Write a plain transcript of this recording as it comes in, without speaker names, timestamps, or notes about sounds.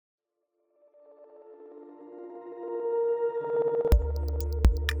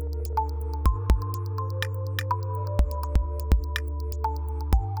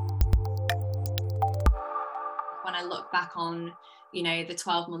back on, you know, the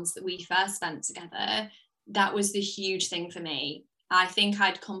 12 months that we first spent together, that was the huge thing for me. I think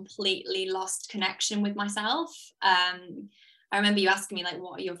I'd completely lost connection with myself. I remember you asking me, like,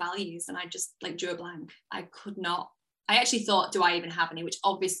 what are your values? And I just like drew a blank. I actually thought, do I even have any? Which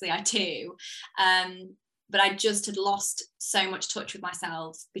obviously I do. But I just had lost so much touch with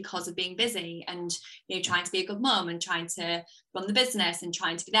myself because of being busy and, you know, trying to be a good mum and trying to run the business and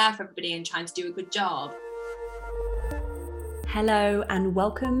trying to be there for everybody and trying to do a good job. Hello and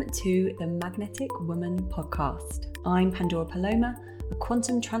welcome to the Magnetic Woman podcast. I'm Pandora Paloma, a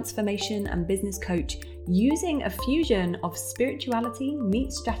quantum transformation and business coach using a fusion of spirituality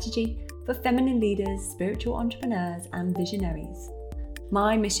meets strategy for feminine leaders, spiritual entrepreneurs and visionaries.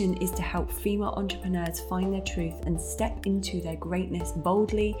 My mission is to help female entrepreneurs find their truth and step into their greatness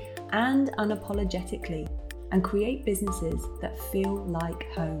boldly and unapologetically and create businesses that feel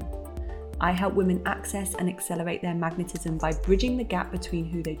like home. I help women access and accelerate their magnetism by bridging the gap between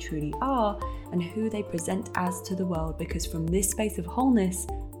who they truly are and who they present as to the world, because from this space of wholeness,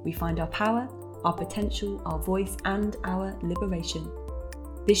 we find our power, our potential, our voice, and our liberation.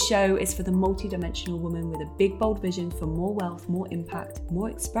 This show is for the multidimensional woman with a big, bold vision for more wealth, more impact, more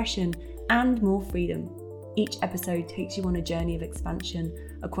expression, and more freedom. Each episode takes you on a journey of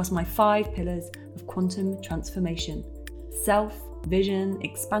expansion across my 5 pillars of quantum transformation: self, vision,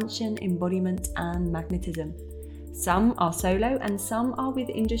 expansion, embodiment, and magnetism. Some are solo and some are with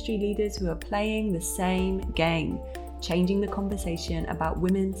industry leaders who are playing the same game, changing the conversation about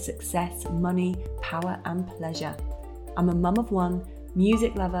women's success, money, power, and pleasure. I'm a mum of one,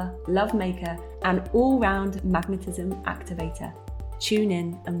 music lover, love maker, and all-round magnetism activator. Tune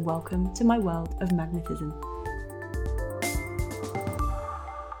in and welcome to my world of magnetism.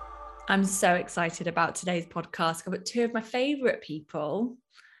 I'm so excited about today's podcast. I've got 2 of my favourite people.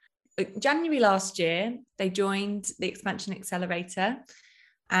 January last year, they joined the Expansion Accelerator,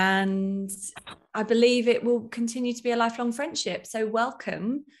 and I believe it will continue to be a lifelong friendship. So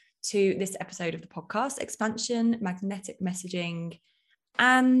welcome to this episode of the podcast, Expansion, Magnetic Messaging,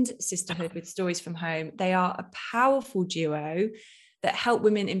 and Sisterhood with Stories from Home. They are a powerful duo that help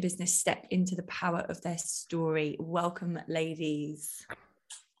women in business step into the power of their story. Welcome, ladies.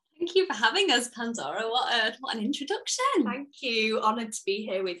 Thank you for having us, Pandora. What an introduction. Thank you. Honoured to be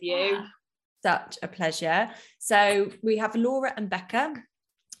here with you. Yeah. Such a pleasure. So we have Laura and Becca.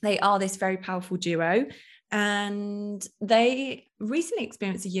 They are this very powerful duo, and they recently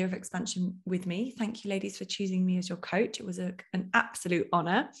experienced a year of expansion with me. Thank you, ladies, for choosing me as your coach. It was an absolute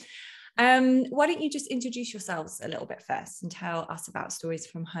honour. Why don't you just introduce yourselves a little bit first and tell us about Stories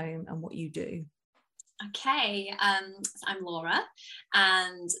from Home and what you do? Okay, so I'm Laura,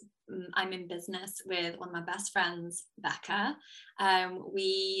 and I'm in business with one of my best friends, Becca.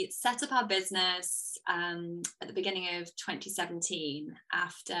 We set up our business at the beginning of 2017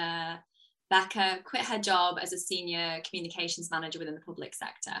 after Becca quit her job as a senior communications manager within the public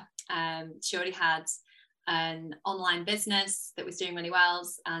sector. She already had an online business that was doing really well,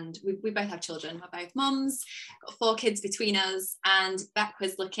 and we both have children. We're both mums, got 4 kids between us, and Becca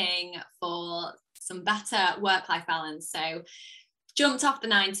was looking for some better work-life balance. So jumped off the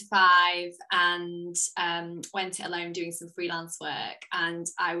 9 to 5 and went it alone doing some freelance work. And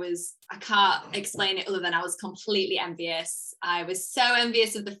I can't explain it other than I was completely envious. I was so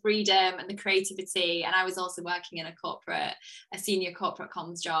envious of the freedom and the creativity. And I was also working in a senior corporate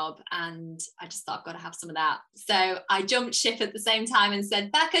comms job. And I just thought, I've got to have some of that. So I jumped ship at the same time and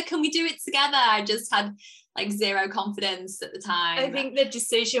said, Becca, can we do it together? I just had like zero confidence at the time. I think the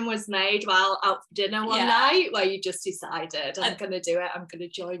decision was made while out for dinner one night, where you just decided, I'm going to do it, I'm going to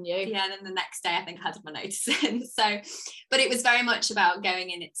join you. Yeah, and then the next day I think I had my notice in. So, but it was very much about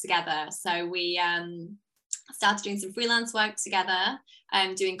going in it together. So we started doing some freelance work together,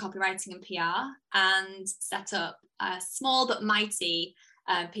 doing copywriting and PR, and set up a small but mighty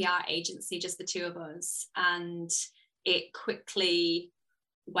PR agency, just the 2 of us. And it quickly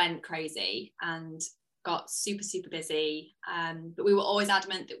went crazy and got super, super busy. But we were always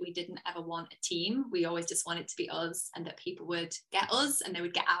adamant that we didn't ever want a team. We always just wanted to be us, and that people would get us and they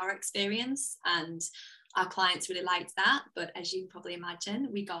would get our experience. And our clients really liked that. But as you can probably imagine,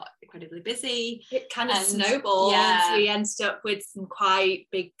 we got incredibly busy. It kind of snowballed. Yeah. We ended up with some quite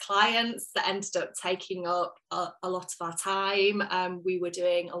big clients that ended up taking up a lot of our time. We were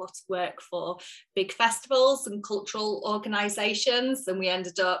doing a lot of work for big festivals and cultural organisations, and we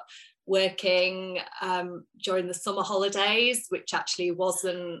ended up working during the summer holidays, which actually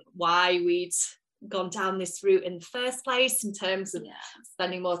wasn't why we'd gone down this route in the first place, in terms of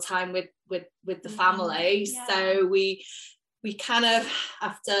spending more time with the family. So we kind of,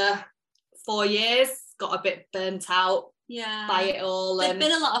 after 4 years, got a bit burnt out by it all. There'd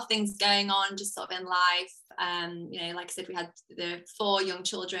been a lot of things going on just sort of in life. You know, like I said, we had the 4 young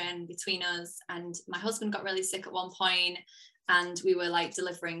children between us, and my husband got really sick at one point, and we were like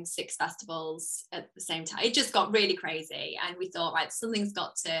delivering 6 festivals at the same time. It just got really crazy, and we thought, right, something's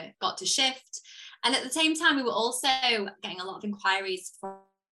got to shift. And at the same time, we were also getting a lot of inquiries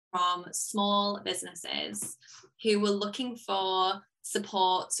from small businesses who were looking for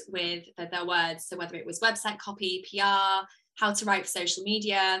support with their words. So whether it was website copy, PR, how to write for social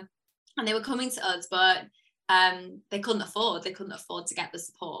media, and they were coming to us, but they couldn't afford to get the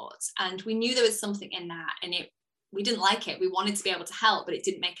support. And we knew there was something in that, and we didn't like it. We wanted to be able to help, but it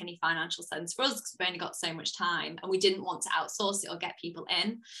didn't make any financial sense for us because we've only got so much time, and we didn't want to outsource it or get people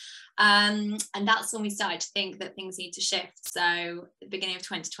in. And that's when we started to think that things need to shift. So at the beginning of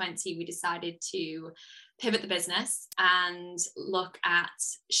 2020, we decided to pivot the business and look at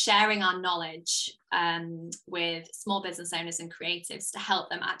sharing our knowledge with small business owners and creatives to help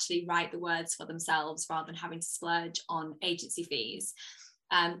them actually write the words for themselves rather than having to splurge on agency fees.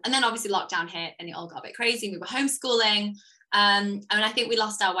 And then obviously lockdown hit and it all got a bit crazy. We were homeschooling. And I think we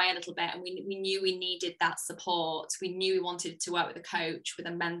lost our way a little bit, and we knew we needed that support. We knew we wanted to work with a coach, with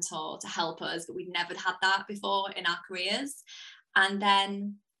a mentor to help us, but we'd never had that before in our careers. And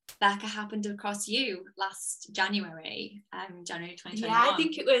then Becca happened across you last January, January 2021. Yeah, I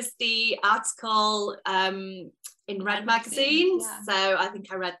think it was the article in Red Magazine. Yeah. So I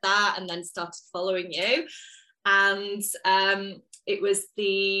think I read that and then started following you. And it was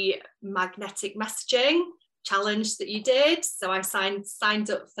the magnetic messaging challenge that you did. So I signed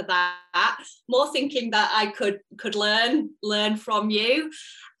up for that, more thinking that I could learn from you.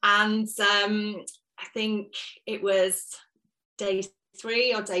 And I think it was day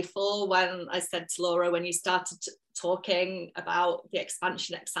 3 or day 4 when I said to Laura, when you started talking about the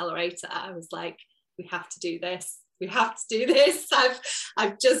expansion accelerator, I was like, we have to do this. We have to do this.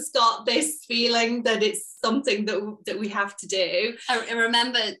 I've just got this feeling that it's something that we have to do. I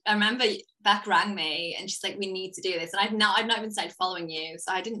remember Beck rang me and she's like, we need to do this. And I've not even started following you,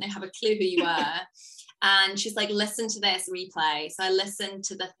 so I didn't have a clue who you were. And she's like, listen to this replay. So I listened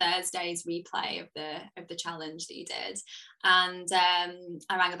to the Thursday's replay of the challenge that you did. And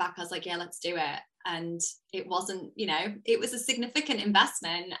I rang her back. I was like, yeah, let's do it. And it wasn't, it was a significant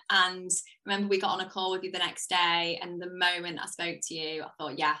investment. And remember, we got on a call with you the next day. And the moment I spoke to you, I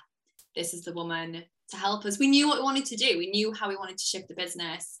thought, yeah, this is the woman to help us. We knew what we wanted to do. We knew how we wanted to shift the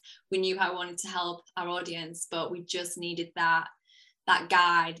business. We knew how we wanted to help our audience, but we just needed that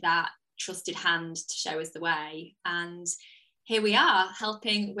guide, that trusted hand to show us the way. And here we are,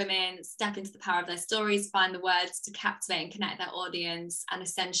 helping women step into the power of their stories, find the words to captivate and connect their audience, and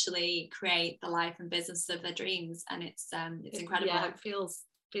essentially create the life and business of their dreams. And it's incredible. Yeah, it feels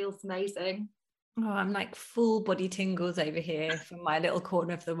amazing. Oh, I'm like full body tingles over here from my little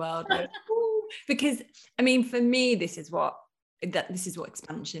corner of the world. Like, because I mean, for me, this is what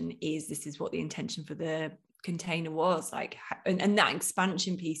expansion is. This is what the intention for the container was like, and that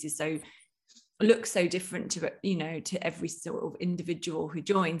expansion piece is looks so different to every sort of individual who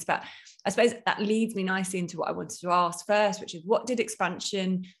joins. But I suppose that leads me nicely into what I wanted to ask first, which is, what did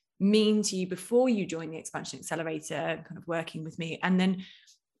expansion mean to you before you joined the Expansion Accelerator, kind of working with me? And then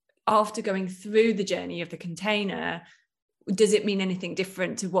after going through the journey of the container, does it mean anything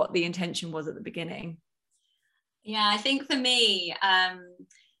different to what the intention was at the beginning? Yeah, I think for me,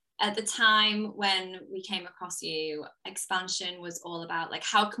 at the time when we came across you, expansion was all about like,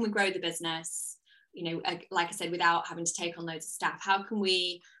 how can we grow the business, like I said, without having to take on loads of staff? How can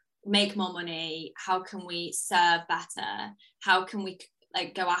we make more money? How can we serve better? How can we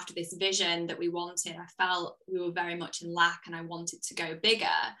like go after this vision that we wanted? I felt we were very much in lack, and I wanted to go bigger.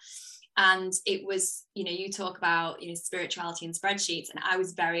 And it was, you talk about, spirituality and spreadsheets, and I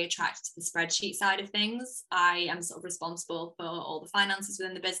was very attracted to the spreadsheet side of things. I am sort of responsible for all the finances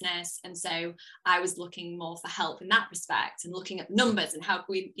within the business. And so I was looking more for help in that respect and looking at numbers and how can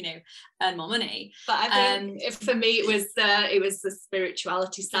we, earn more money. But I think for me, it was the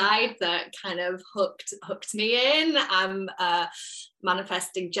spirituality side that kind of hooked me in. I'm a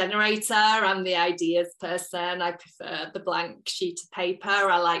manifesting generator. I'm the ideas person. I prefer the blank sheet of paper.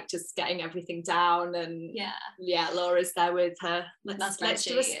 I like just getting everything down. And yeah, Laura's there with her. Let's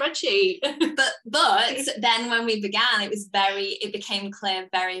do a spreadsheet. but then when we began, it became clear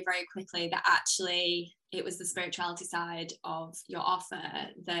very, very quickly that actually it was the spirituality side of your offer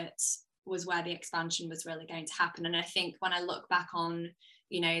that was where the expansion was really going to happen. And I think when I look back on,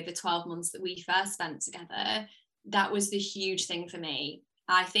 the 12 months that we first spent together, that was the huge thing for me.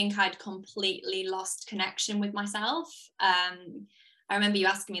 I think I'd completely lost connection with myself. I I remember you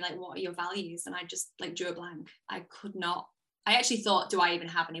asking me like, what are your values? And I just like drew a blank. I actually thought, do I even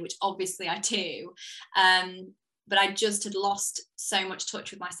have any? Which obviously I do. But I just had lost so much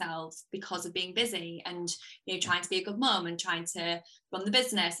touch with myself because of being busy and, you know, trying to be a good mum and trying to run the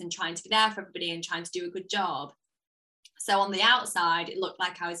business and trying to be there for everybody and trying to do a good job. So on the outside, it looked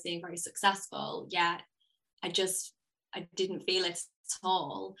like I was being very successful, yet I didn't feel it at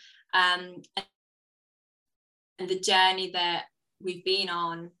all. And the journey that we've been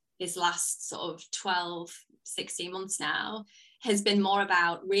on this last sort of 12, 16 months now has been more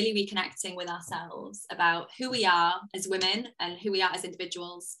about really reconnecting with ourselves, about who we are as women and who we are as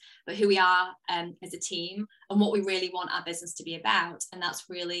individuals, but who we are as a team and what we really want our business to be about. And that's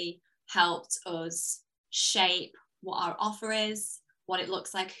really helped us shape what our offer is, what it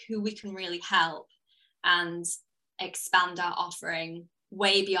looks like, who we can really help, and expand our offering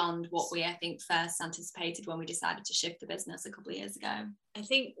way beyond what we, I think, first anticipated when we decided to shift the business a couple of years ago. I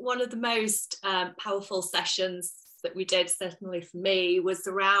think one of the most powerful sessions that we did, certainly for me, was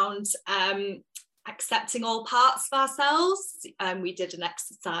around accepting all parts of ourselves. We did an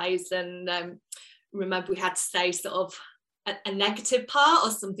exercise and remember we had to say sort of a negative part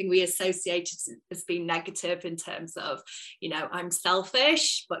or something we associated as being negative in terms of, you know, I'm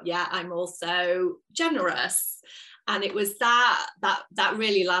selfish, but yeah, I'm also generous. And it was that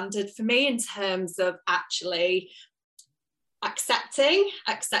really landed for me in terms of actually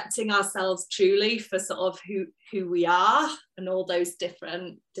accepting ourselves truly for sort of who we are and all those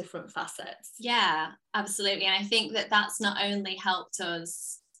different facets. Yeah, absolutely. And I think that that's not only helped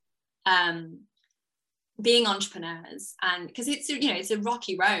us being entrepreneurs, and because it's, you know, it's a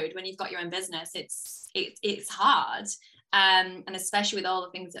rocky road when you've got your own business. It's hard, and especially with all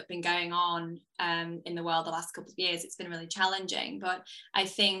the things that have been going on in the world the last couple of years, it's been really challenging. But I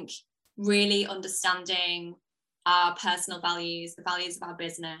think really understanding our personal values, the values of our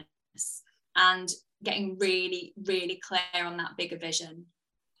business, and getting really, really clear on that bigger vision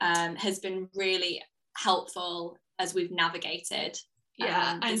has been really helpful as we've navigated.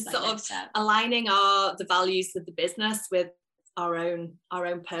 And sort of aligning the values of the business with our own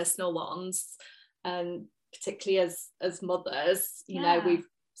personal ones, and particularly as mothers, you know, we've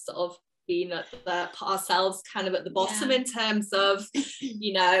sort of been put ourselves kind of at the bottom in terms of,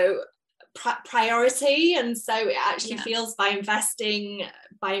 you know, priority. And so it actually feels by investing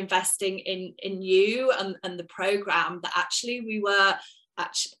in you and the program that actually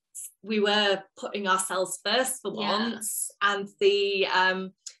we were putting ourselves first for once. And the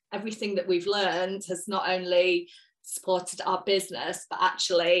everything that we've learned has not only supported our business, but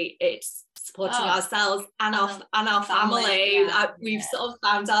actually it's supporting ourselves and our family. We've sort of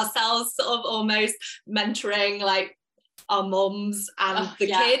found ourselves sort of almost mentoring like our mums and the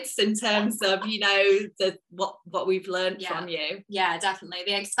kids in terms of, you know, what we've learned from you. Yeah, definitely.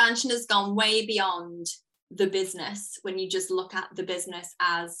 The expansion has gone way beyond the business. When you just look at the business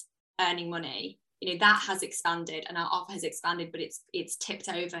as earning money, you know, that has expanded and our offer has expanded, but it's tipped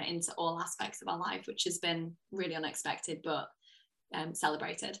over into all aspects of our life, which has been really unexpected, but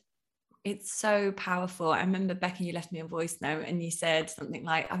celebrated. It's so powerful. I remember, Becky, you left me a voice note and you said something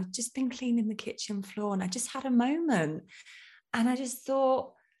like, I've just been cleaning the kitchen floor and I just had a moment and I just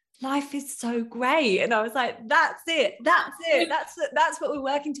thought, life is so great. And I was like, that's it. That's what we're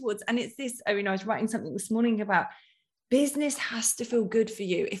working towards. And it's this, I mean, I was writing something this morning about business has to feel good for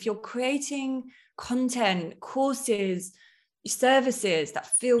you. If you're creating content, courses, services that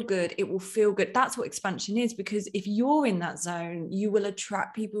feel good, it will feel good. That's what expansion is, because if you're in that zone, you will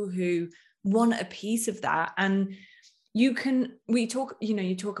attract people who want a piece of that. And you talk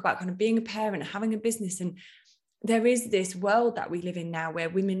about kind of being a parent, having a business, and there is this world that we live in now where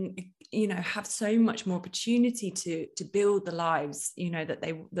women, you know, have so much more opportunity to build the lives, you know,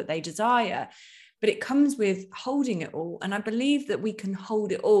 that they desire, but it comes with holding it all. And I believe that we can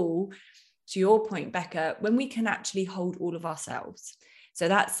hold it all, to your point, Becca, when we can actually hold all of ourselves. So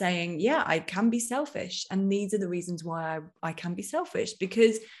that's saying, yeah, I can be selfish. And these are the reasons why I can be selfish,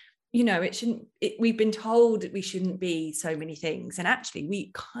 because, you know, we've been told that we shouldn't be so many things. And actually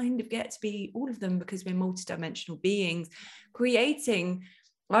we kind of get to be all of them, because we're multidimensional beings creating,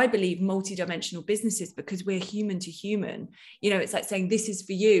 I believe, multidimensional businesses, because we're human to human. You know, it's like saying, this is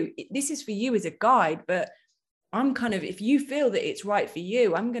for you. This is for you as a guide, but I'm kind of, if you feel that it's right for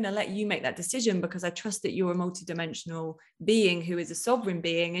you, I'm going to let you make that decision, because I trust that you're a multidimensional being who is a sovereign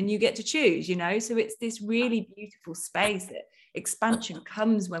being and you get to choose, you know? So it's this really beautiful space that expansion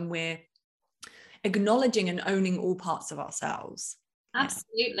comes when we're acknowledging and owning all parts of ourselves.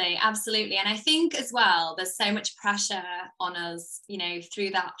 Absolutely. And I think as well, there's so much pressure on us, you know,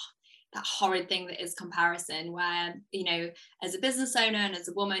 through that, horrid thing that is comparison, where, you know, as a business owner and as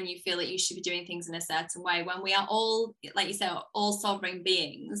a woman, you feel that you should be doing things in a certain way, when we are all, like you say, all sovereign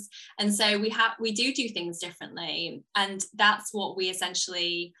beings. And so we do things differently. And that's what we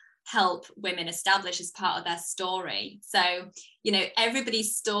essentially help women establish as part of their story. So, you know,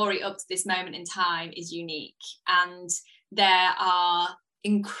 everybody's story up to this moment in time is unique, and there are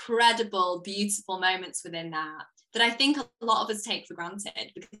incredible, beautiful moments within that I think a lot of us take for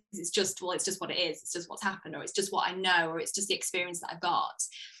granted, because it's just what it is, it's just what's happened, or it's just what I know, or it's just the experience that I've got.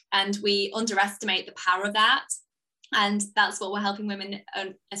 And we underestimate the power of that. And that's what we're helping women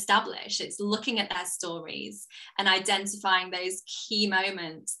establish. It's looking at their stories and identifying those key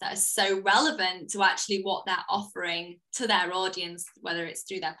moments that are so relevant to actually what they're offering to their audience, whether it's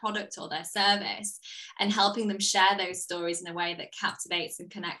through their product or their service, and helping them share those stories in a way that captivates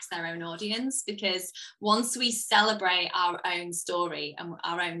and connects their own audience. Because once we celebrate our own story and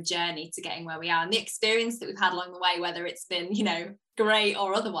our own journey to getting where we are, and the experience that we've had along the way, whether it's been, you know, great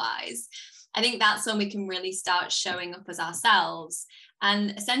or otherwise, I think that's when we can really start showing up as ourselves.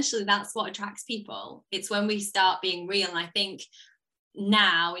 And essentially that's what attracts people. It's when we start being real. And I think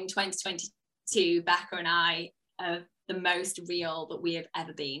now in 2022, Becca and I are the most real that we have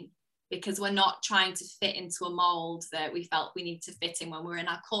ever been, because we're not trying to fit into a mold that we felt we need to fit in when we were in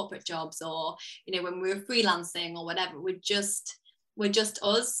our corporate jobs, or, you know, when we were freelancing or whatever. We're just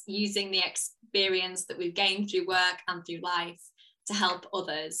us, using the experience that we've gained through work and through life to help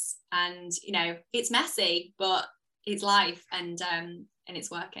others. And, you know, it's messy, but it's life, and it's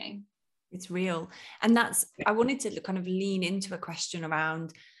working. It's real. And that's, I wanted to kind of lean into a question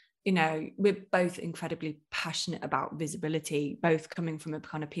around, you know, we're both incredibly passionate about visibility, both coming from a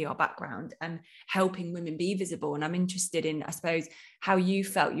kind of PR background and helping women be visible. And I'm interested in, I suppose, how you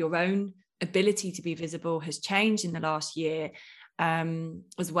felt your own ability to be visible has changed in the last year,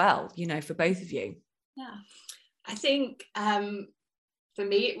 as well, you know, for both of you. Yeah. I think for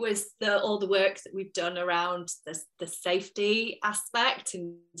me, it was all the work that we've done around the safety aspect,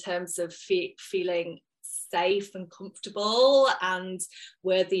 in terms of feeling safe and comfortable and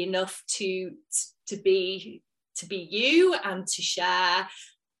worthy enough to be you, and to share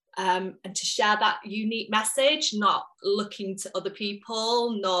that unique message, not looking to other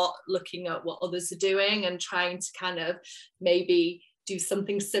people, not looking at what others are doing and trying to kind of maybe do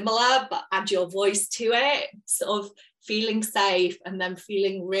something similar but add your voice to it, sort of feeling safe, and then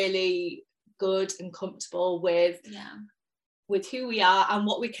feeling really good and comfortable with who we are and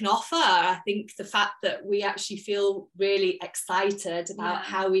what we can offer. I think the fact that we actually feel really excited about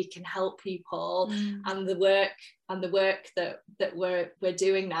how we can help people, and the work that we're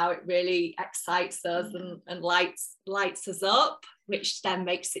doing now, it really excites us and lights us up, which then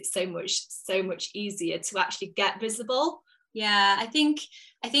makes it so much easier to actually get visible. Yeah, I think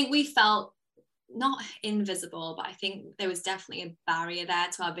we felt not invisible, but I think there was definitely a barrier there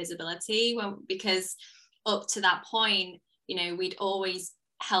to our visibility, because up to that point, you know, we'd always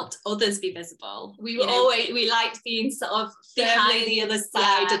helped others be visible. We liked being sort of firmly the other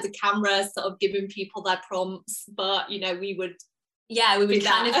side of the camera, sort of giving people their prompts, but, you know, we would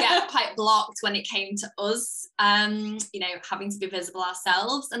kind of get quite blocked when it came to us, you know, having to be visible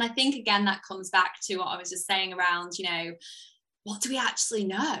ourselves. And I think, again, that comes back to what I was just saying around, you know, what do we actually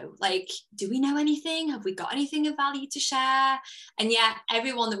know? Like, do we know anything? Have we got anything of value to share? And yet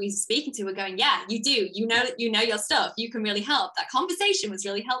everyone that we were speaking to were going, yeah, you do, you know your stuff, you can really help. That conversation was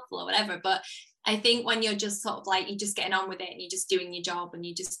really helpful or whatever. But I think when you're just sort of like, you're just getting on with it and you're just doing your job and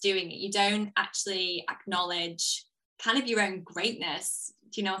you're just doing it, you don't actually acknowledge kind of your own greatness.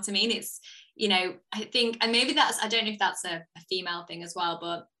 Do you know what I mean? It's, you know, I think, and maybe I don't know if that's a female thing as well,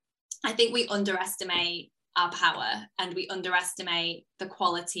 but I think we underestimate our power, and we underestimate the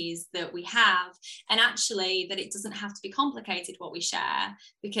qualities that we have, and actually that it doesn't have to be complicated what we share,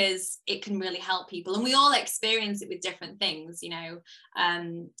 because it can really help people. And we all experience it with different things, you know,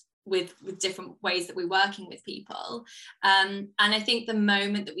 with different ways that we're working with people, and I think the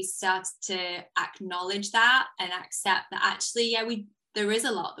moment that we start to acknowledge that and accept that actually, there is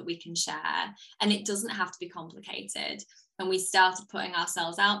a lot that we can share, and it doesn't have to be complicated, and we started putting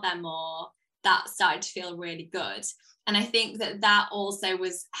ourselves out there more, that started to feel really good. And I think that also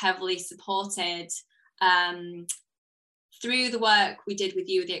was heavily supported through the work we did with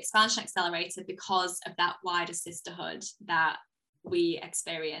you, the Expansion Accelerator, because of that wider sisterhood that we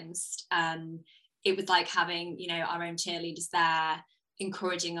experienced. It was like having, you know, our own cheerleaders there,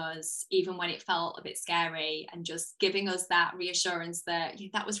 encouraging us even when it felt a bit scary, and just giving us that reassurance that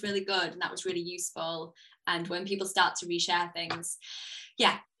that was really good and that was really useful. And when people start to reshare things,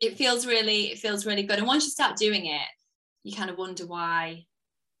 it feels really good. And once you start doing it, you kind of wonder why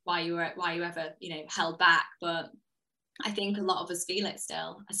why you ever, you know, held back. But I think a lot of us feel it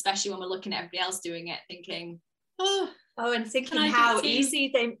still, especially when we're looking at everybody else doing it, thinking, and thinking how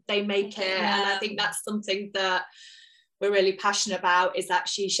easy they make it. Yeah. And I think that's something that we're really passionate about, is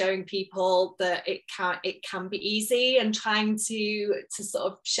actually showing people that it can be easy, and trying to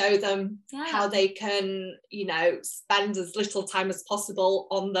sort of show them how they can, you know, spend as little time as possible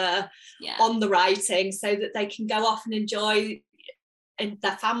on the writing, so that they can go off and enjoy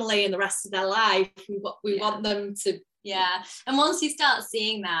their family and the rest of their life. We want them to. Yeah. And once you start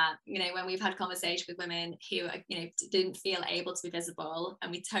seeing that, you know, when we've had conversation with women who, you know, didn't feel able to be visible,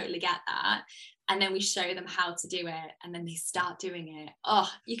 and we totally get that, and then we show them how to do it, and then they start doing it,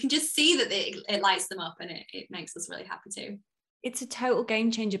 you can just see that it lights them up, and it makes us really happy too. It's a total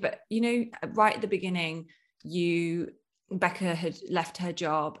game changer. But, you know, right at the beginning, Becca had left her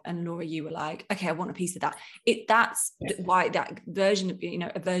job, and Laura, you were like, okay, I want a piece of that. That's why that version of, you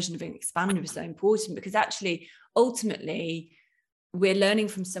know, a version of being expanded was so important, because actually, ultimately, we're learning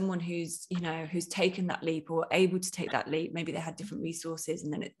from someone who's taken that leap, or able to take that leap. Maybe they had different resources,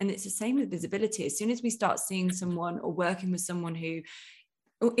 and it's the same with visibility. As soon as we start seeing someone or working with someone who,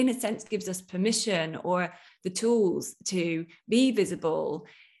 in a sense, gives us permission or the tools to be visible,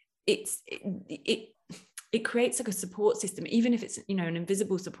 it creates like a support system, even if it's, you know, an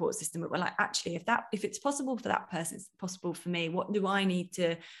invisible support system. But we're like, actually, if it's possible for that person, it's possible for me. What do I need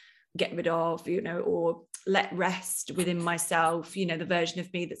to get rid of, you know, or let rest within myself? You know, the version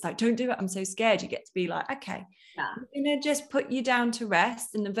of me that's like, don't do it, I'm so scared. You get to be like, okay, I'm gonna just put you down to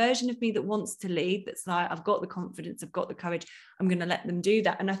rest. And the version of me that wants to lead, that's like, I've got the confidence, I've got the courage, I'm gonna let them do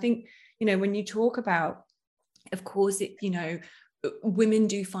that. And I think, you know, when you talk about, of course, it, you know, women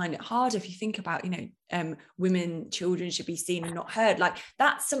do find it hard. If you think about, you know, women, children should be seen and not heard. Like,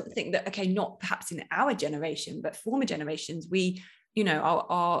 that's something that, okay, not perhaps in our generation, but former generations, we, you know,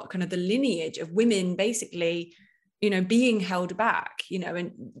 are kind of the lineage of women basically, you know, being held back, you know,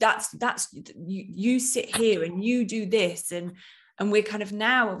 and that's you sit here and you do this, and we're kind of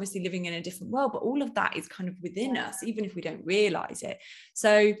now obviously living in a different world, but all of that is kind of within us, even if we don't realize it.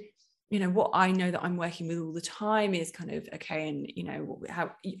 So, you know, what I know that I'm working with all the time is kind of, okay, and, you know,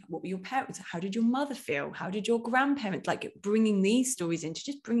 what were your parents? How did your mother feel? How did your grandparents? Like, bringing these stories in to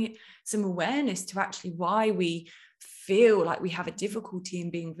just bring it some awareness to actually why we feel like we have a difficulty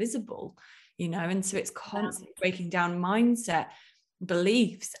in being visible, you know. And so it's constantly breaking down mindset,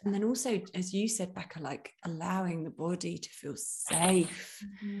 beliefs, and then also, as you said, Becca, like allowing the body to feel safe.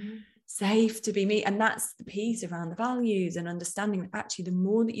 Safe to be me. And that's the piece around the values and understanding that actually the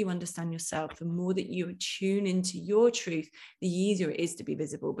more that you understand yourself, the more that you tune into your truth, the easier it is to be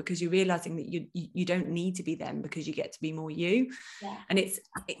visible, because you're realizing that you don't need to be them, because you get to be more you. And it's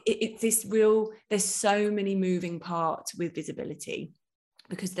this real, there's so many moving parts with visibility,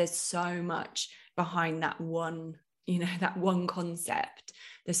 because there's so much behind that one, you know, that one concept.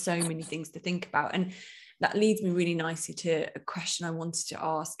 There's so many things to think about. And that leads me really nicely to a question I wanted to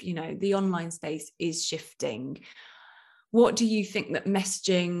ask. You know, the online space is shifting. What do you think that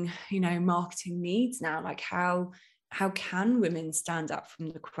messaging, you know, marketing needs now? Like, how can women stand up from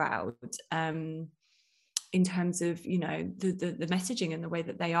the crowd in terms of, you know, the messaging and the way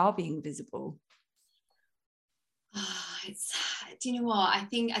that they are being visible? Do you know what? I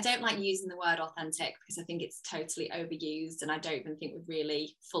think I don't like using the word authentic, because I think it's totally overused, and I don't even think we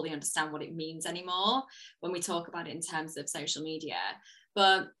really fully understand what it means anymore when we talk about it in terms of social media.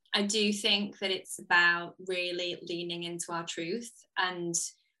 But I do think that it's about really leaning into our truth and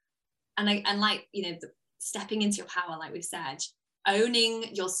like, you know, stepping into your power, like we've said,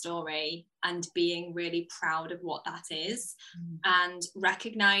 owning your story and being really proud of what that is, and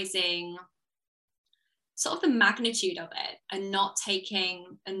recognizing sort of the magnitude of it, and not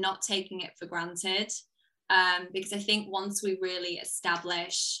taking it for granted, because I think once we really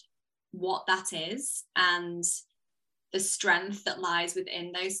establish what that is and the strength that lies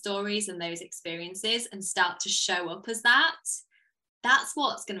within those stories and those experiences, and start to show up as that, that's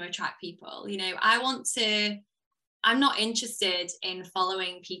what's going to attract people. You know, I'm not interested in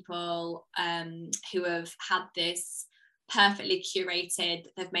following people who have had this perfectly curated,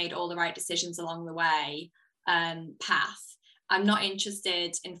 they've made all the right decisions along the way path. I'm not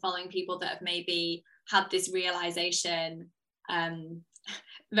interested in following people that have maybe had this realization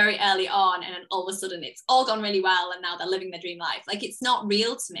very early on, and then all of a sudden it's all gone really well and now they're living their dream life. Like, it's not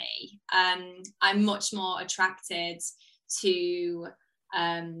real to me. I'm much more attracted to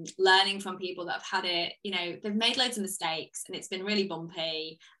learning from people that have had it, you know, they've made loads of mistakes and it's been really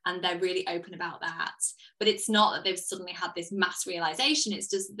bumpy, and they're really open about that. But it's not that they've suddenly had this mass realization, it's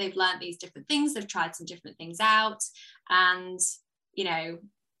just they've learned these different things, they've tried some different things out, and, you know,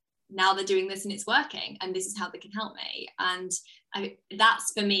 now they're doing this and it's working, and this is how they can help me. And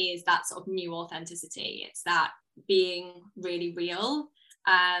that's, for me, is that sort of new authenticity. It's that being really real,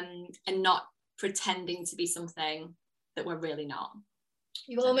 and not pretending to be something that we're really not.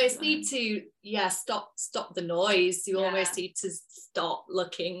 You almost need to stop the noise. You almost need to stop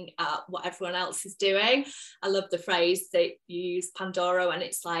looking at what everyone else is doing. I love the phrase that you use, Pandora, and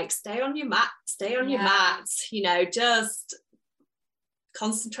it's like, stay on your mat, you know, just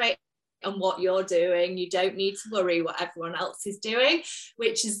concentrate on what you're doing. You don't need to worry what everyone else is doing,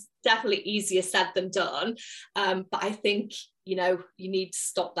 which is definitely easier said than done, but I think, you know, you need to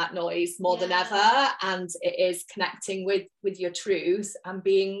stop that noise more than ever, and it is connecting with your truth and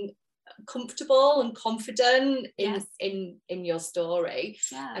being comfortable and confident in your story.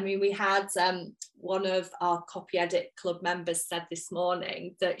 I mean, we had one of our Copy Edit Club members said this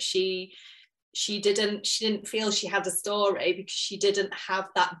morning that she didn't feel she had a story because she didn't have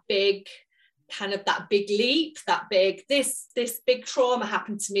that big leap, this big trauma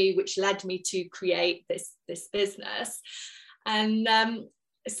happened to me, which led me to create this business. And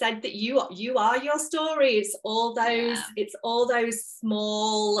said that you are your story. It's all those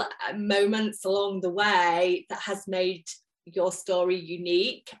small moments along the way that has made your story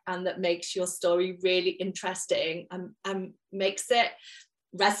unique, and that makes your story really interesting, and makes it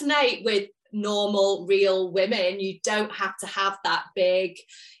resonate with normal, real women. You don't have to have that big,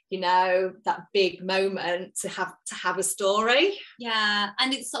 you know, that big moment to have a story.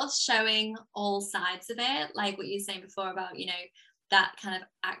 And it's sort of showing all sides of it, like what you were saying before about, you know, that kind of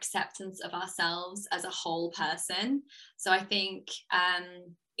acceptance of ourselves as a whole person. So I think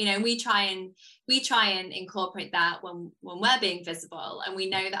you know, we try and incorporate that when we're being visible, and we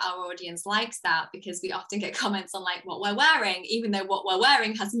know that our audience likes that, because we often get comments on like what we're wearing, even though what we're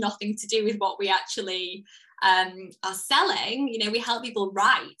wearing has nothing to do with what we actually are selling. You know, we help people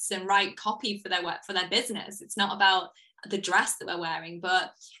write copy for their business. It's not about the dress that we're wearing,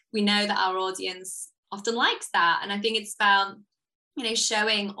 but we know that our audience often likes that. And I think it's about, you know,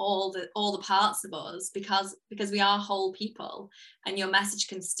 showing all the parts of us, because we are whole people, and your message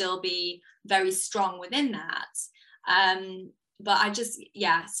can still be very strong within that. But I just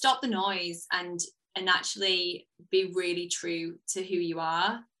stop the noise and actually be really true to who you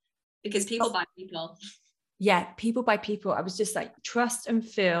are, because people buy people. People by people. I was just like, trust and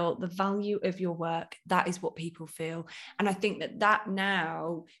feel the value of your work. That is what people feel. And I think that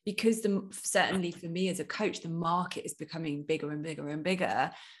now, because certainly for me as a coach, the market is becoming bigger and bigger and bigger.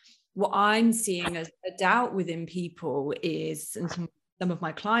 What I'm seeing as a doubt within people is, and some of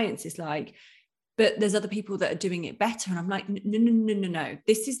my clients is like, but there's other people that are doing it better. And I'm like, no.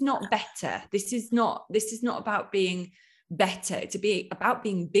 This is not better. This is not about being better. To be about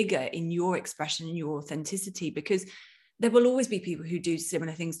being bigger in your expression and your authenticity, because there will always be people who do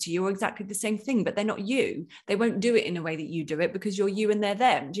similar things to you, or exactly the same thing, but they're not you. They won't do it in a way that you do it, because you're you and they're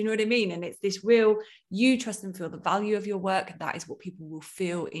them. Do you know what I mean? And it's this real, you trust and feel the value of your work. That is what people will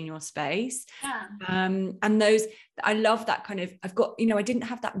feel in your space. And those, I love that kind of, I've got, you know, I didn't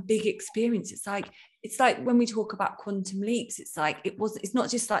have that big experience. It's like when we talk about quantum leaps, it's like, it's not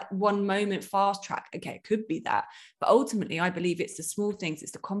just like one moment fast track. Okay, it could be that, but ultimately I believe it's the small things,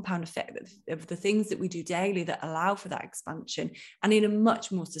 it's the compound effect of the things that we do daily that allow for that expansion, and in a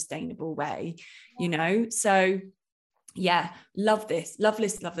much more sustainable way, you know? So love this.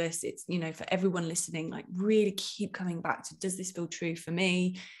 It's, you know, for everyone listening, like really keep coming back to, does this feel true for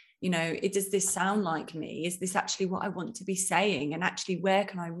me? You know, does this sound like me? Is this actually what I want to be saying? And actually, where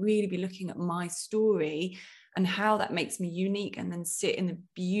can I really be looking at my story and how that makes me unique, and then sit in the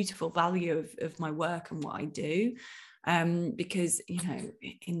beautiful value of my work and what I do? Because, you know,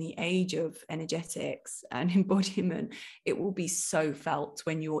 in the age of energetics and embodiment, it will be so felt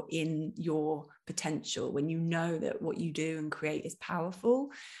when you're in your potential, when you know that what you do and create is powerful.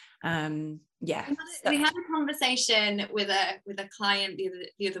 We had a conversation with a client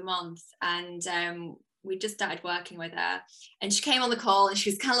the other month, and we just started working with her, and she came on the call and she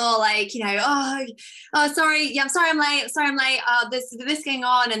was kind of all like, you know, sorry, I'm sorry I'm late, this going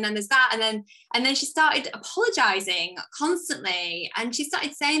on, and then there's that, and then she started apologizing constantly, and she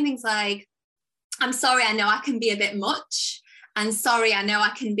started saying things like, I'm sorry, I know I can be a bit much, and sorry, I know I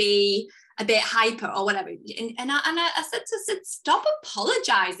can be a bit hyper or whatever. And I said, stop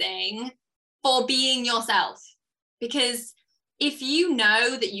apologizing for being yourself, because if you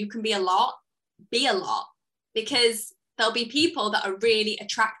know that you can be a lot, because there'll be people that are really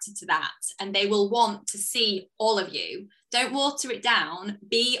attracted to that, and they will want to see all of you. Don't water it down,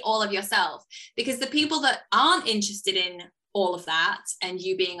 be all of yourself, because the people that aren't interested in all of that and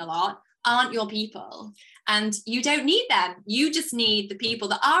you being a lot aren't your people, and you don't need them. You just need the people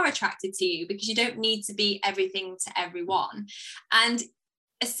that are attracted to you, because you don't need to be everything to everyone. And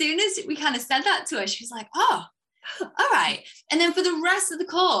as soon as we kind of said that to her, she was like, oh, all right. And then for the rest of the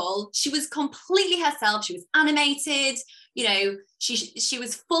call, she was completely herself. She was animated, you know, she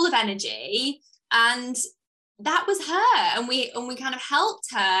was full of energy, and that was her. And we kind of helped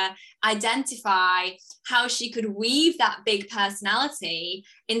her identify how she could weave that big personality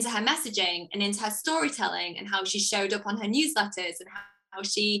into her messaging and into her storytelling, and how she showed up on her newsletters, and how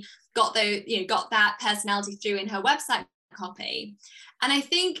she got that personality through in her website copy. And I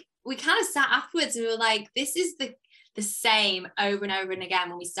think we kind of sat afterwards and we were like, this is the same over and over and again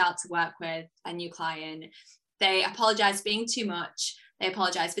when we start to work with a new client. They apologize for being too much. They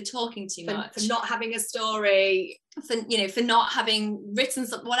apologize for talking too much. For not having a story. For not having written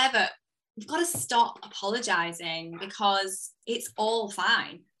something, whatever. We've got to stop apologizing, because it's all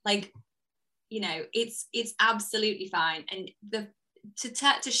fine. Like, you know, it's absolutely fine. And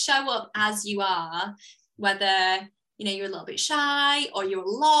to show up as you are, whether, you know, you're a little bit shy or you're a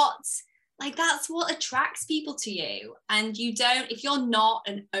lot, like, that's what attracts people to you. And if you're not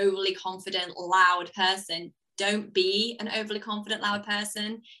an overly confident, loud person, don't be an overly confident, loud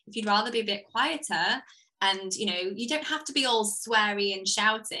person. If you'd rather be a bit quieter, and, you know, you don't have to be all sweary and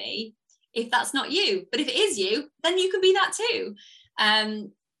shouty if that's not you. But if it is you, then you can be that too.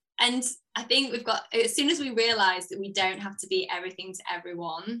 And I think as soon as we realize that we don't have to be everything to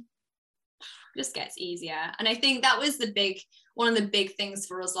everyone, it just gets easier. And I think that was one of the big things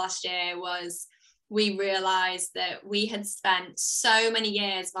for us last year, was we realized that we had spent so many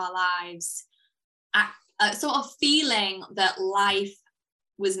years of our lives sort of feeling that life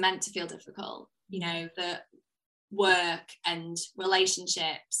was meant to feel difficult, you know, that work and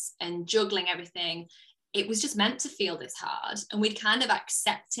relationships and juggling everything, it was just meant to feel this hard. And we'd kind of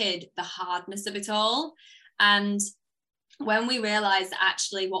accepted the hardness of it all. And when we realized that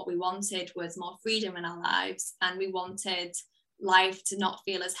actually what we wanted was more freedom in our lives, and we wanted life to not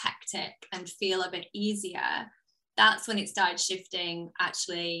feel as hectic and feel a bit easier, that's when it started shifting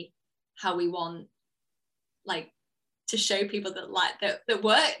actually how we want, like, to show people that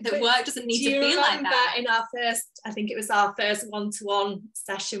work doesn't need to feel like that. In our first, I think it was our first one-to-one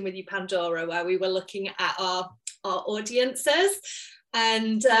session with you, Pandora, where we were looking at our audiences,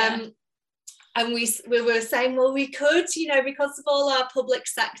 and we were saying, well, we could, you know, because of all our public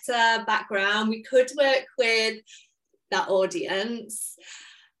sector background, we could work with that audience.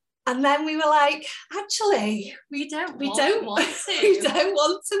 And then we were like, actually, we don't want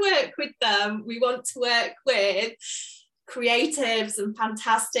to work with them. We want to work with creatives and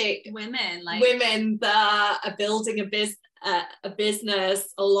fantastic women that are building a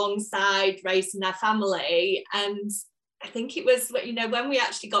business alongside raising their family. And I think it was, you know, when we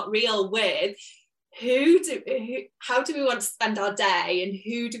actually got real with how do we want to spend our day and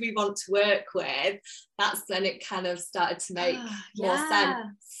who do we want to work with, that's when it kind of started to make more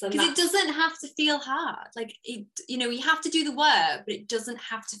sense. Because it doesn't have to feel hard. Like, it, you know, you have to do the work, but it doesn't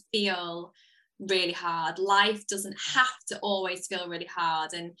have to feel really hard. Life doesn't have to always feel really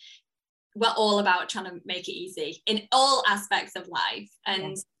hard, and we're all about trying to make it easy in all aspects of life.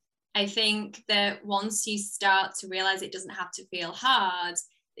 And I think that once you start to realize it doesn't have to feel hard,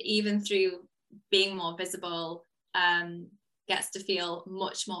 that even through being more visible, gets to feel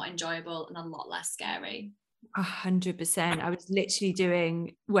much more enjoyable and a lot less scary. 100%. I was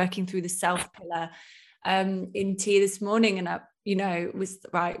literally working through the self pillar in tea this morning, and I, you know, was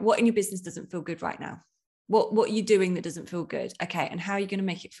right, what in your business doesn't feel good right now? What are you doing that doesn't feel good? Okay, and how are you going to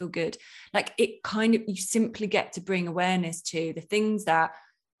make it feel good? Like, it kind of, you simply get to bring awareness to the things that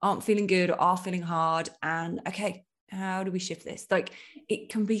aren't feeling good or are feeling hard, and okay, how do we shift this? Like, it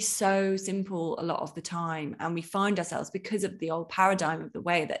can be so simple a lot of the time, and we find ourselves, because of the old paradigm of the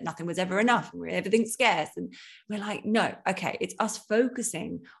way that nothing was ever enough and everything's scarce, and we're like, no, okay, it's us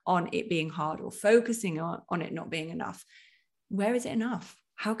focusing on it being hard or focusing on it not being enough. Where is it enough?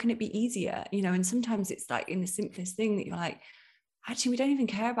 How can it be easier? You know, and sometimes it's like in the simplest thing that you're like, actually, we don't even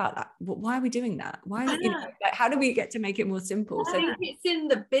care about that. Why are we doing that? Why, you know, like, how do we get to make it more simple? I think it's in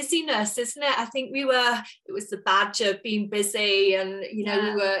the busyness, isn't it? I think it was the badge of being busy, and, you know,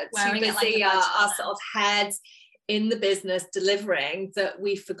 we were too busy, our sort of heads in the business delivering, that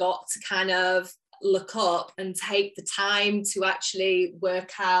we forgot to kind of look up and take the time to actually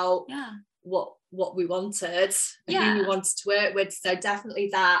work out what we wanted and who we wanted to work with. So definitely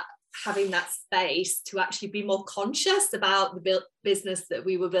that, having that space to actually be more conscious about the business that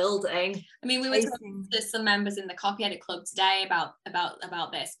we were building. I mean, we were talking to some members in the Copy Edit Club today about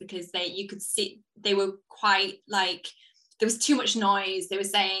this, because you could see they were quite like there was too much noise. They were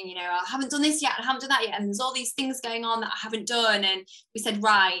saying, you know, I haven't done this yet, I haven't done that yet, and there's all these things going on that I haven't done. And we said,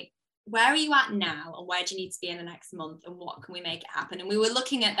 right, where are you at now, and where do you need to be in the next month, and what can we make it happen? And we were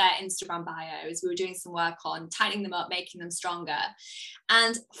looking at their Instagram bios. We were doing some work on tightening them up, making them stronger.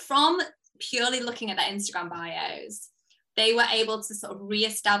 And from purely looking at their Instagram bios, they were able to sort of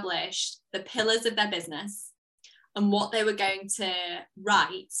reestablish the pillars of their business and what they were going to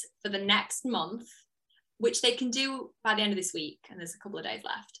write for the next month, which they can do by the end of this week, and there's a couple of days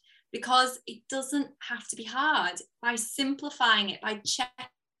left, because it doesn't have to be hard. By simplifying it, by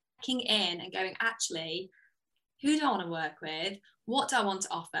checking in and going, actually, who do I want to work with? What do I want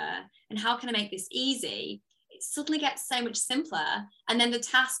to offer? And how can I make this easy? It suddenly gets so much simpler. And then the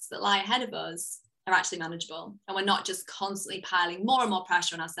tasks that lie ahead of us are actually manageable. And we're not just constantly piling more and more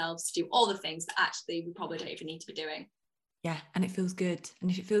pressure on ourselves to do all the things that actually we probably don't even need to be doing. Yeah, and it feels good.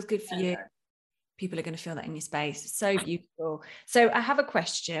 And if it feels good for you, people are going to feel that in your space. So beautiful. So I have a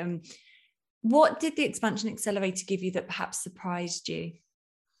question. What did the Expansion Accelerator give you that perhaps surprised you?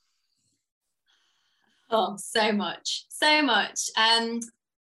 Oh, so much. I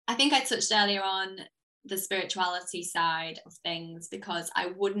think I touched earlier on the spirituality side of things, because I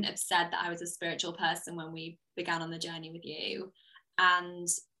wouldn't have said that I was a spiritual person when we began on the journey with you. And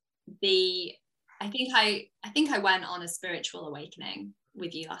I think I went on a spiritual awakening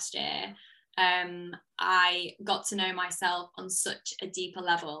with you last year. I got to know myself on such a deeper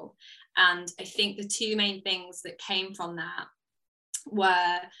level. And I think the two main things that came from that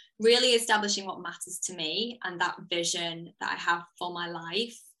were really establishing what matters to me and that vision that I have for my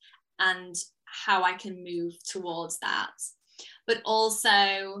life and how I can move towards that. But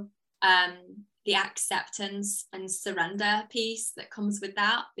also the acceptance and surrender piece that comes with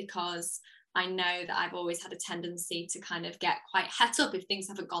that, because I know that I've always had a tendency to kind of get quite het up if things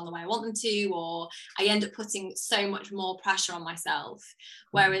haven't gone the way I want them to, or I end up putting so much more pressure on myself.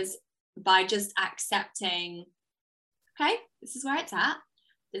 Whereas by just accepting, okay, this is where it's at,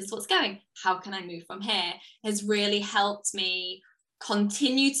 this is what's going, how can I move from here, has really helped me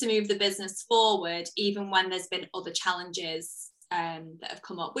continue to move the business forward, even when there's been other challenges that have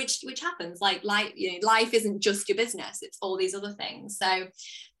come up, which happens. Like life isn't just your business, it's all these other things. So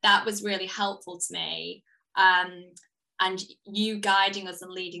that was really helpful to me, and you guiding us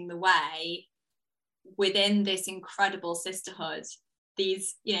and leading the way within this incredible sisterhood,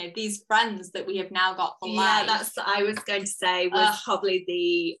 these friends that we have now got for life. That's what I was going to say was probably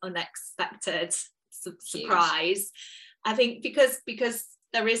the unexpected surprise. I think because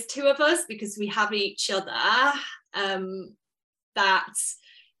there is two of us, because we have each other, that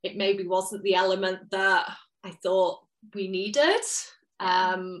it maybe wasn't the element that I thought we needed,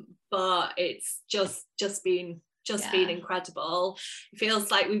 but it's just been incredible. It feels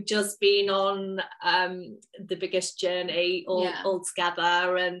like we've just been on the biggest journey all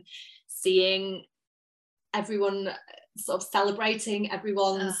together, and seeing everyone sort of celebrating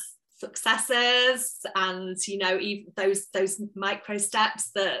everyone's successes, and even those micro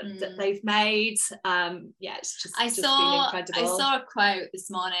steps that they've made. It's just been incredible. I saw a quote this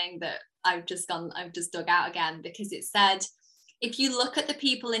morning that I've just dug out again, because it said, if you look at the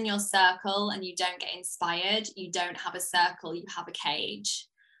people in your circle and you don't get inspired, you don't have a circle, you have a cage.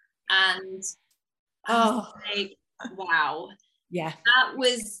 And like, wow. Yeah. That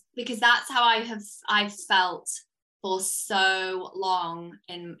was, because that's how I've felt for so long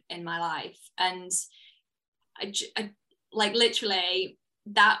in my life. And I like literally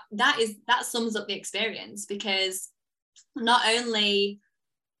that sums up the experience, because not only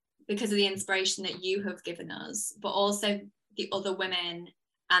because of the inspiration that you have given us, but also the other women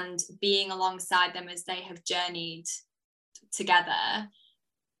and being alongside them as they have journeyed together,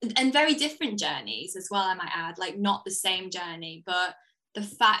 and very different journeys as well, I might add, like not the same journey, but the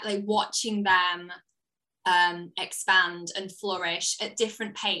fact, like watching them expand and flourish at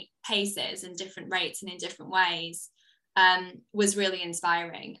different paces and different rates and in different ways was really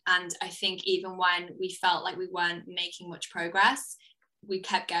inspiring. And I think even when we felt like we weren't making much progress, we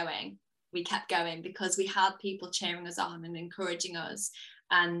kept going, because we had people cheering us on and encouraging us,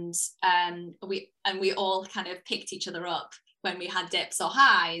 and we all kind of picked each other up when we had dips or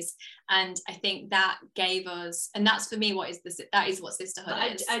highs. And I think that gave us, and that's for me that is what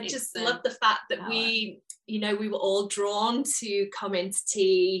sisterhood is. I just love the fact that we were all drawn to come into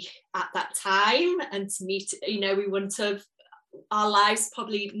tea at that time and to meet. We wouldn't have, our lives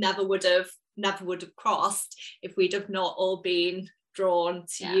probably never would have crossed if we'd have not all been drawn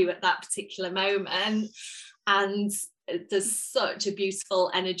to you at that particular moment. And there's such a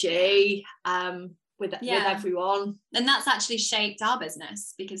beautiful energy with everyone. And that's actually shaped our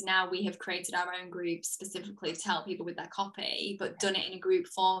business, because now we have created our own group specifically to help people with their copy, but done it in a group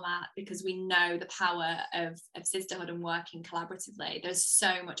format, because we know the power of sisterhood and working collaboratively. There's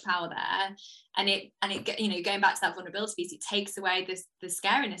so much power there, and it going back to that vulnerability piece, it takes away the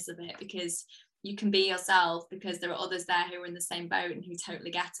scariness of it, because you can be yourself, because there are others there who are in the same boat and who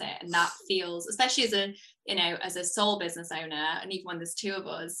totally get it. And that feels, especially as a sole business owner, and even when there's two of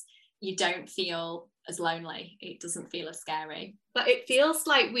us, you don't feel as lonely. It doesn't feel as scary. But it feels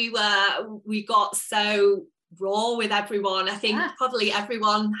like we got so raw with everyone. I think probably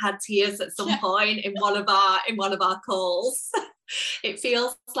everyone had tears at some point in one of our calls. It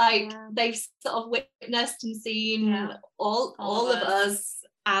feels like they've sort of witnessed and seen all of us,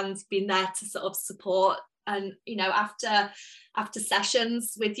 and been there to sort of support. And after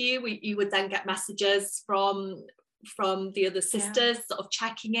sessions with you, you would then get messages from the other sisters sort of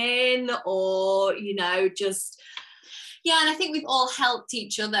checking in, or just and I think we've all helped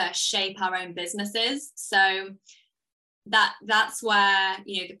each other shape our own businesses. So that's where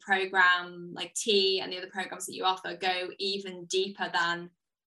the program like Tea and the other programs that you offer go even deeper than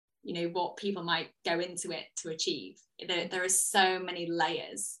what people might go into it to achieve. There are so many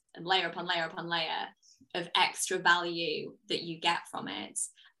layers, and layer upon layer upon layer of extra value that you get from it,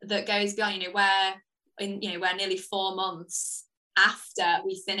 that goes beyond where nearly 4 months after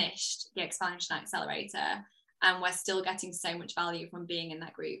we finished the Expansion Accelerator, and we're still getting so much value from being in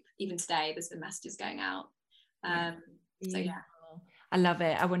that group. Even today, there's been messages going out. I love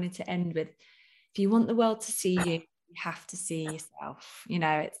it. I wanted to end with, if you want the world to see you, you have to see yourself.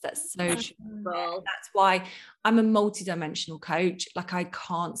 That's so true. That's why I'm a multi-dimensional coach. Like, I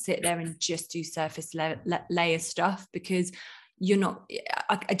can't sit there and just do surface layer stuff, because you're not,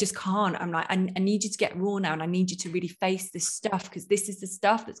 I just can't. I'm like, I need you to get raw now, and I need you to really face this stuff, because this is the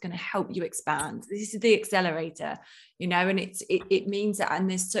stuff that's going to help you expand. This is the accelerator, and it means that, and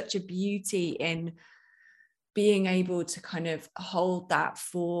there's such a beauty in being able to kind of hold that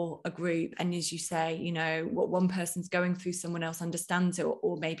for a group. And as you say, what one person's going through, someone else understands it,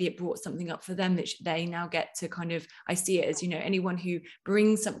 or maybe it brought something up for them that they now get to kind of, I see it as, anyone who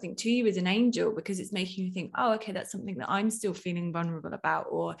brings something to you is an angel, because it's making you think, oh, okay, that's something that I'm still feeling vulnerable about,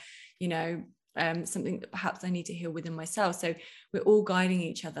 or, something that perhaps I need to heal within myself. So we're all guiding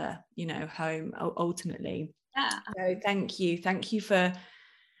each other, home ultimately. So thank you for.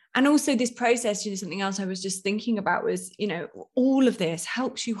 And also this process, something else I was just thinking about was, all of this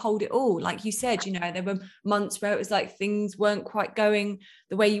helps you hold it all. Like you said, there were months where it was like things weren't quite going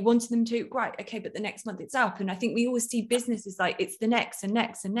the way you wanted them to. Right. Okay. But the next month it's up. And I think we always see business as like, it's the next and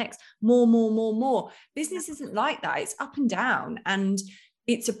next and next, more. Business isn't like that. It's up and down. And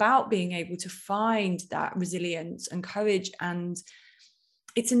it's about being able to find that resilience and courage, and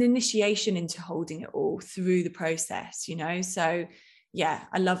it's an initiation into holding it all through the process, so yeah,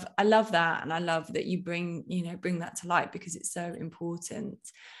 I love that. And I love that you bring that to light, because it's so important.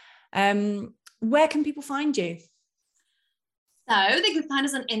 Where can people find you? So they can find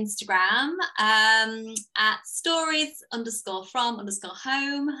us on Instagram at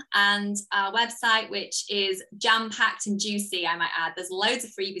stories_from_home, and our website, which is jam-packed and juicy, I might add. There's loads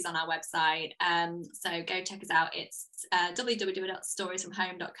of freebies on our website. So go check us out. It's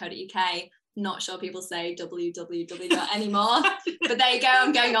www.storiesfromhome.co.uk. Not sure people say www anymore, but there you go,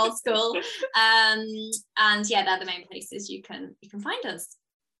 I'm going old school. And they're the main places you can find us.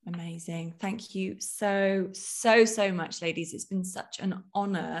 Amazing. Thank you so much, ladies. It's been such an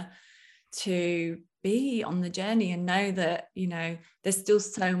honor to be on the journey, and know that there's still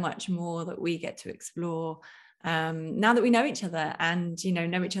so much more that we get to explore now that we know each other, and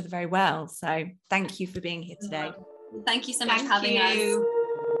know each other very well. So thank you for being here today. Thank you so much for having us.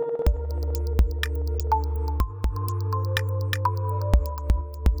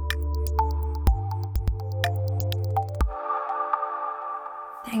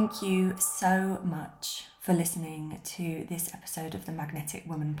 Thank you so much for listening to this episode of the Magnetic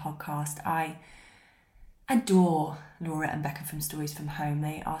Woman podcast. I adore Laura and Becca from Stories from Home.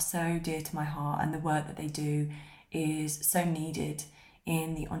 They are so dear to my heart, and the work that they do is so needed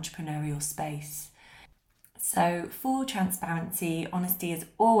in the entrepreneurial space. So for transparency, honesty is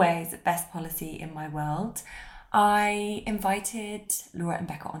always best policy in my world. I invited Laura and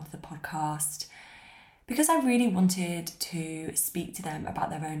Becca onto the podcast because I really wanted to speak to them about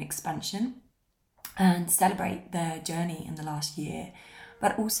their own expansion and celebrate their journey in the last year.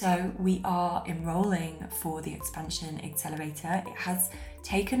 But also, we are enrolling for the Expansion Accelerator. It has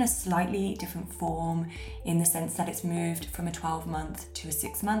taken a slightly different form in the sense that it's moved from a 12-month to a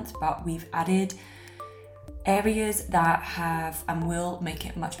 6-month, but we've added areas that have and will make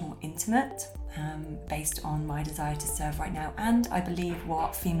it much more intimate. based on my desire to serve right now, and I believe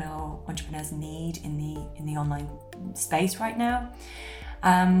what female entrepreneurs need in the online space right now.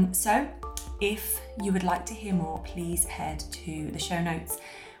 So if you would like to hear more, please head to the show notes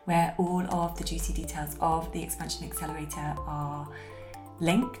where all of the juicy details of the Expansion Accelerator are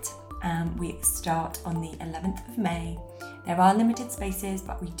linked. We start on the 11th of May. There are limited spaces,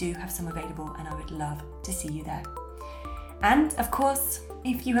 but we do have some available, and I would love to see you there. And of course,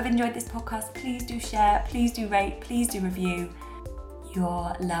 if you have enjoyed this podcast, please do share, please do rate, please do review.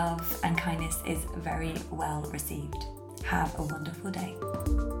 Your love and kindness is very well received. Have a wonderful day.